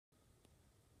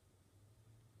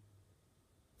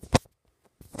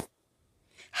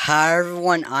Hi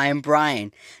everyone, I'm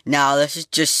Brian. Now this is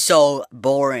just so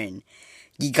boring.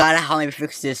 You gotta help me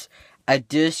fix this. A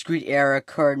discrete error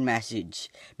occurred message.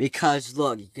 Because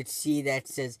look, you can see that it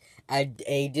says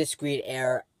a discrete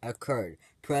error occurred.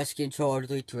 Press Ctrl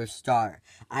delete to restart.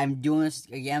 I'm doing this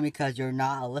again because you're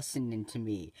not listening to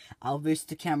me. I'll push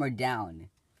the camera down.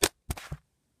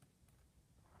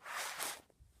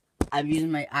 I'm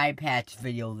using my iPad to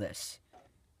video this.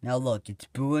 Now look, it's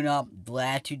booting up the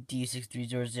Latitude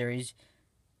D630 series.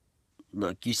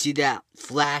 Look, you see that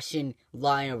flashing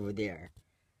line over there.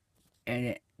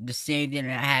 And the same thing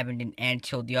that happened in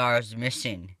NTLDR is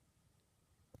missing.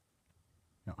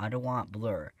 No, I don't want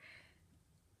blur.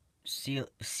 See,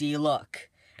 look.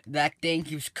 That thing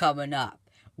keeps coming up.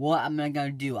 What am I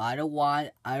gonna do? I don't want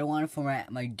to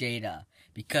format my data.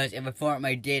 Because if I format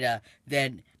my data,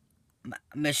 then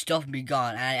my stuff will be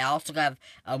gone. And I also have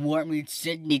a Morton Meet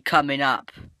Sydney coming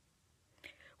up.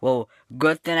 Well,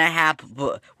 good thing I have.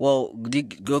 Well,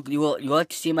 you'll like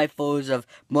to see my photos of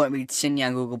Morton Meet Sydney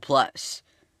on Google Plus,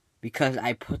 because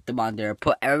I put them on there. I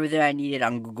put everything I needed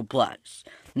on Google Plus.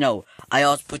 No, I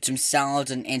also put some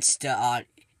sounds and Insta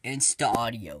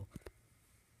audio.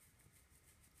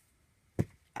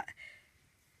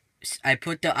 I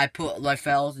put my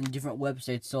files in different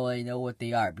websites so I know what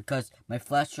they are, because my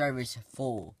flash drive is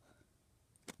full.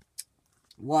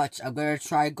 Watch, I'm gonna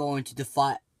try going to the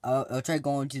I'll try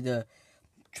going to the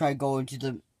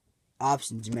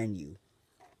options menu.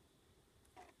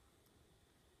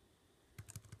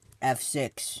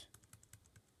 F6.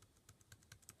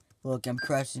 Look, I'm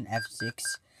pressing F6.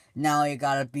 Now I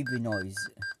got a beeping noise.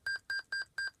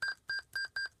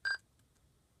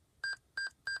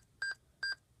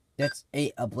 That's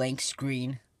a blank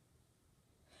screen.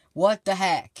 What the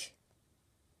heck?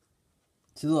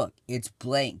 So look, it's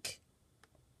blank.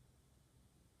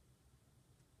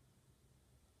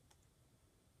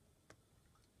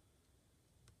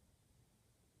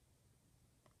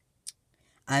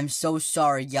 I'm so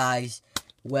sorry, guys.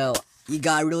 Well, you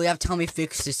gotta really have to help me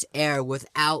fix this error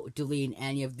without deleting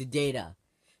any of the data.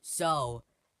 So,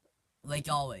 like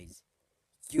always,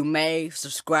 you may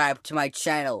subscribe to my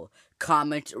channel,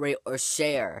 comment, rate, or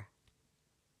share.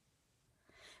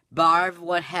 Bye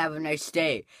everyone, have a nice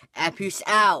day, and peace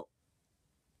out.